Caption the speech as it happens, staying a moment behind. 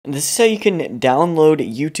This is how you can download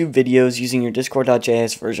YouTube videos using your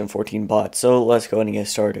Discord.js version 14 bot. So let's go ahead and get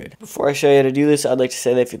started. Before I show you how to do this, I'd like to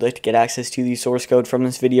say that if you'd like to get access to the source code from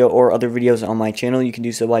this video or other videos on my channel, you can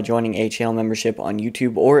do so by joining a channel membership on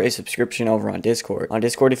YouTube or a subscription over on Discord. On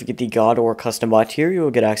Discord, if you get the God or Custom Bot tier, you will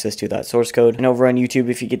get access to that source code. And over on YouTube,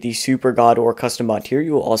 if you get the Super God or Custom Bot tier,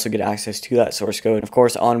 you will also get access to that source code. Of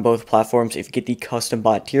course, on both platforms, if you get the Custom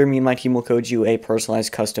Bot tier, me and my team will code you a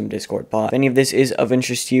personalized custom Discord bot. If any of this is of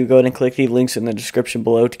interest to you, go ahead and click the links in the description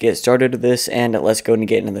below to get started with this, and let's go and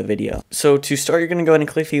get into the video. So to start, you're going to go ahead and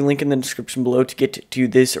click the link in the description below to get to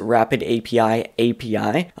this Rapid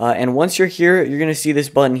API. And once you're here, you're going to see this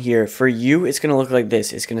button here. For you, it's going to look like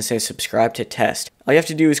this. It's going to say subscribe to test. All you have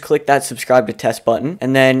to do is click that subscribe to test button,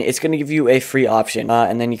 and then it's going to give you a free option,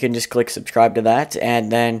 and then you can just click subscribe to that, and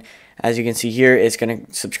then as you can see here, it's going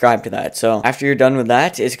to subscribe to that. So after you're done with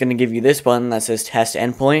that, it's going to give you this button that says test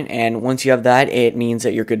endpoint. And once you have that, it means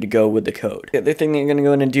that you're good to go with the code. The other thing that you're going to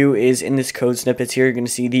go in and do is in this code snippets here, you're going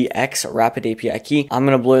to see the X Rapid API key. I'm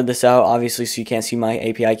going to blur this out, obviously, so you can't see my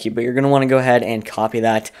API key, but you're going to want to go ahead and copy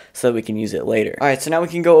that so that we can use it later. All right, so now we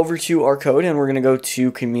can go over to our code, and we're going to go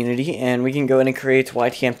to community, and we can go in and create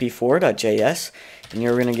ytmp4.js. And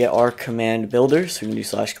here we're going to get our command builder, so we can do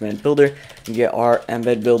 /command builder, we can get our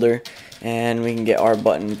embed builder, and we can get our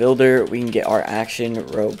button builder, we can get our action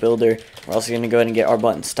row builder. We're also going to go ahead and get our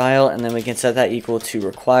button style, and then we can set that equal to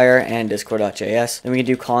require and discord.js. Then we can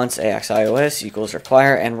do const axios equals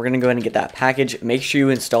require, and we're going to go ahead and get that package. Make sure you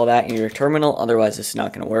install that in your terminal, otherwise this is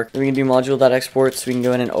not going to work. Then we can do module.export, so we can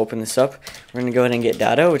go ahead and open this up. We're going to go ahead and get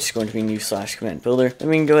data, which is going to be new /command builder. Then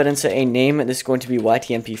we can go ahead and set a name. This is going to be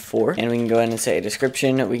ytmp4, and we can go ahead and say a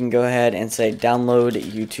description. We can go ahead and say download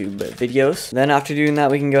YouTube videos. Then after doing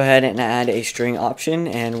that, we can go ahead and add a string option,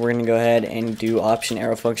 and we're going to go ahead and do option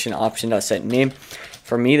arrow function option.set name.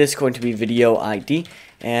 For me, this is going to be video ID,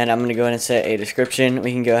 and I'm going to go ahead and set a description.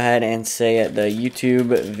 We can go ahead and say the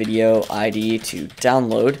YouTube video ID to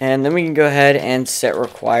download, and then we can go ahead and set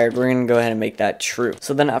required. We're going to go ahead and make that true.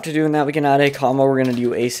 So then after doing that, we can add a comma. We're going to do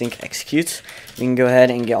async executes. We can go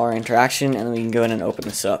ahead and get our interaction, and then we can go ahead and open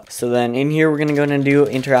this up. So then in here, we're going to go ahead and do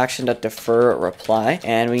interaction.defer reply,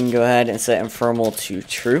 and we can go ahead and set informal to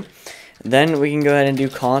true. Then we can go ahead and do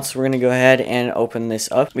const. We're going to go ahead and open this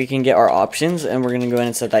up. We can get our options, and we're going to go ahead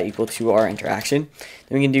and set that equal to our interaction.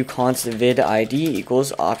 Then we can do const vid ID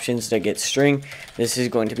equals options.getString. This is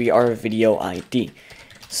going to be our video ID.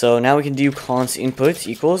 So now we can do const input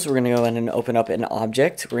equals, we're going to go ahead and open up an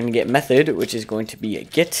object. We're going to get method, which is going to be a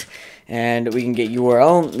get, and we can get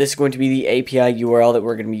URL. This is going to be the API URL that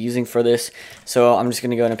we're going to be using for this. So I'm just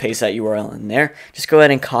going to go ahead and paste that URL in there. Just go ahead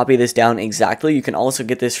and copy this down exactly. You can also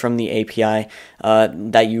get this from the API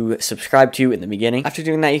that you subscribe to in the beginning. After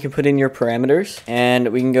doing that, you can put in your parameters, and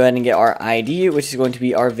we can go ahead and get our ID, which is going to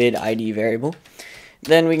be our vid ID variable.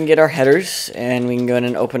 Then we can get our headers, and we can go ahead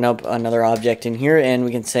and open up another object in here, and we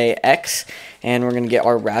can say X, and we're going to get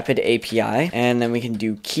our Rapid API, and then we can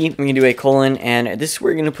do key. We can do a colon, and this is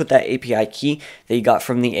where you're going to put that API key that you got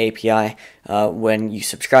from the API when you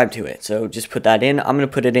subscribe to it. So just put that in. I'm going to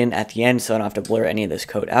put it in at the end so I don't have to blur any of this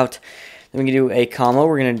code out. Then we can do a comma.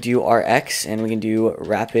 We're going to do our X, and we can do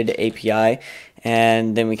Rapid API,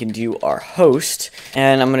 and then we can do our host,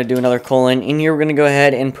 and I'm going to do another colon. In here, we're going to go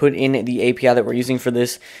ahead and put in the API that we're using for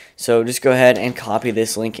this. So just go ahead and copy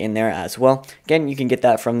this link in there as well. Again, you can get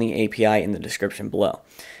that from the API in the description below.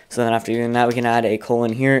 So then after doing that, we can add a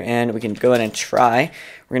colon here, and we can go ahead and try.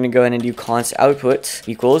 We're going to go ahead and do const output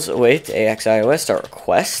equals await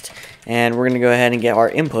axios.request, and we're going to go ahead and get our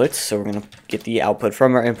inputs. So we're going to get the output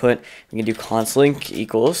from our input. We can do const link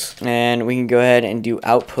equals, and we can go ahead and do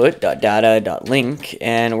output.data.link,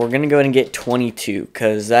 and we're going to go ahead and get 22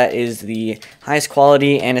 because that is the highest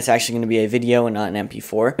quality, and it's actually going to be a video and not an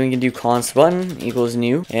MP4. We can do const button equals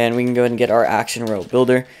new, and we can go ahead and get our action row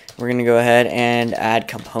builder. We're going to go ahead and add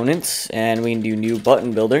components, and we can do new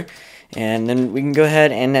button builder, and then we can go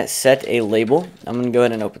ahead and set a label. I'm going to go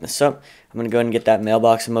ahead and open this up. I'm going to go ahead and get that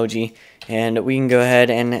mailbox emoji, and we can go ahead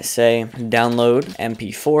and say download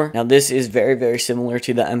MP4. Now this is very, very similar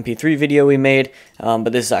to the MP3 video we made,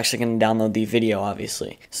 but this is actually going to download the video,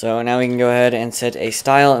 obviously. So now we can go ahead and set a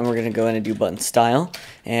style, and we're going to go ahead and do button style,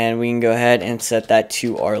 and we can go ahead and set that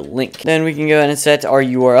to our link. Then we can go ahead and set our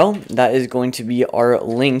URL. That is going to be our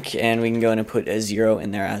link, and we can go ahead and put a 0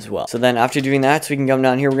 in there as well. So then after doing that, so we can come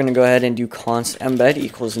down here, we're going to go ahead ahead and do const embed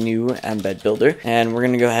equals new embed builder. And we're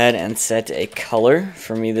going to go ahead and set a color.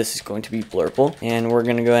 For me, this is going to be blurple. And we're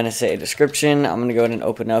going to go ahead and say a description. I'm going to go ahead and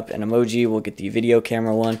open up an emoji. We'll get the video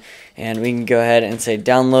camera one. And we can go ahead and say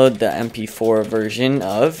download the MP4 version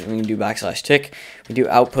of, and we can do /tick. We do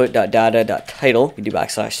output.data.title. We do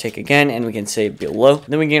 /tick again, and we can say below.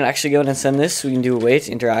 Then we can actually go ahead and send this. We can do await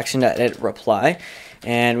interaction.edit reply.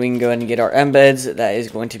 And we can go ahead and get our embeds. That is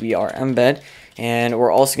going to be our embed. And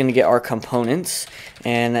we're also going to get our components,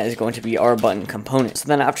 and that is going to be our button component. So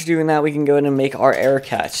then after doing that, we can go ahead and make our error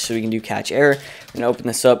catch. So we can do catch error. I'm going to open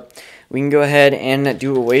this up. We can go ahead and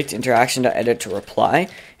do await interaction.edit to reply,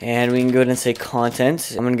 and we can go ahead and say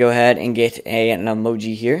content. I'm going to go ahead and get an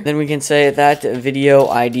emoji here. Then we can say that video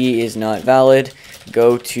ID is not valid.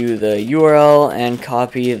 Go to the URL and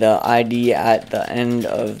copy the ID at the end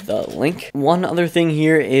of the link. One other thing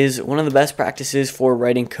here is one of the best practices for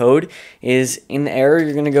writing code is in the error,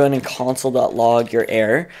 you're going to go ahead and console.log your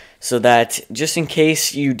error, so that just in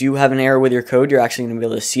case you do have an error with your code, you're actually going to be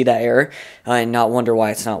able to see that error and not wonder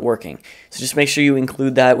why it's not working. So just make sure you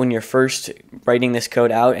include that when you're first writing this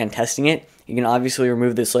code out and testing it. You can obviously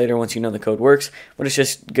remove this later once you know the code works, but it's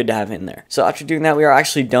just good to have in there. So after doing that, we are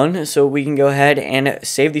actually done. So we can go ahead and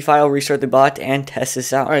save the file, restart the bot, and test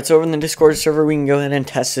this out. All right, so over in the Discord server, we can go ahead and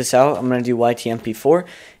test this out. I'm going to do ytmp4,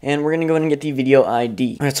 and we're going to go ahead and get the video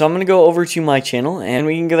ID. All right, so I'm going to go over to my channel, and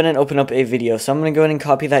we can go ahead and open up a video. So I'm going to go ahead and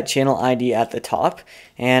copy that channel ID at the top,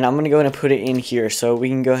 and I'm going to go ahead and put it in here. So we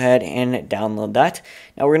can go ahead and download that.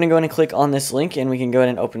 Now we're going to go ahead and click on this link, and we can go ahead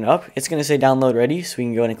and open it up. It's going to say download ready, so we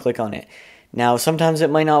can go ahead and click on it. Now, sometimes it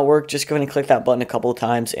might not work. Just go ahead and click that button a couple of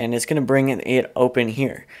times, and it's going to bring it open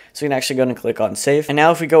here. So we can actually go ahead and click on save. And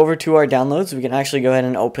now if we go over to our downloads, we can actually go ahead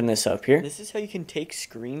and open this up here. This is how you can take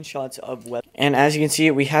screenshots of web. And as you can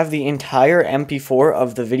see, we have the entire MP4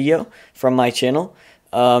 of the video from my channel.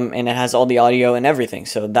 And it has all the audio and everything,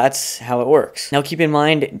 so that's how it works. Now keep in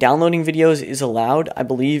mind, downloading videos is allowed, I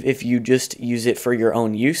believe, if you just use it for your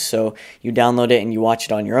own use, so you download it and you watch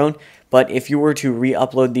it on your own. But if you were to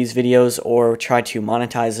re-upload these videos or try to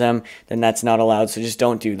monetize them, then that's not allowed, so just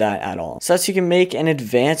don't do that at all. So that's you can make an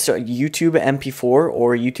advanced YouTube MP4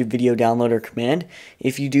 or YouTube video downloader command.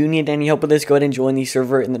 If you do need any help with this, go ahead and join the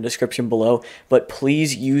server in the description below. But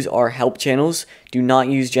please use our help channels. Do not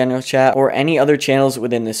use general chat or any other channels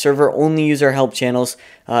within the server. Only use our help channels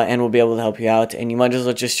and we'll be able to help you out. And you might as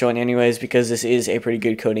well just join anyways because this is a pretty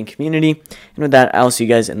good coding community. And with that, I'll see you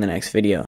guys in the next video.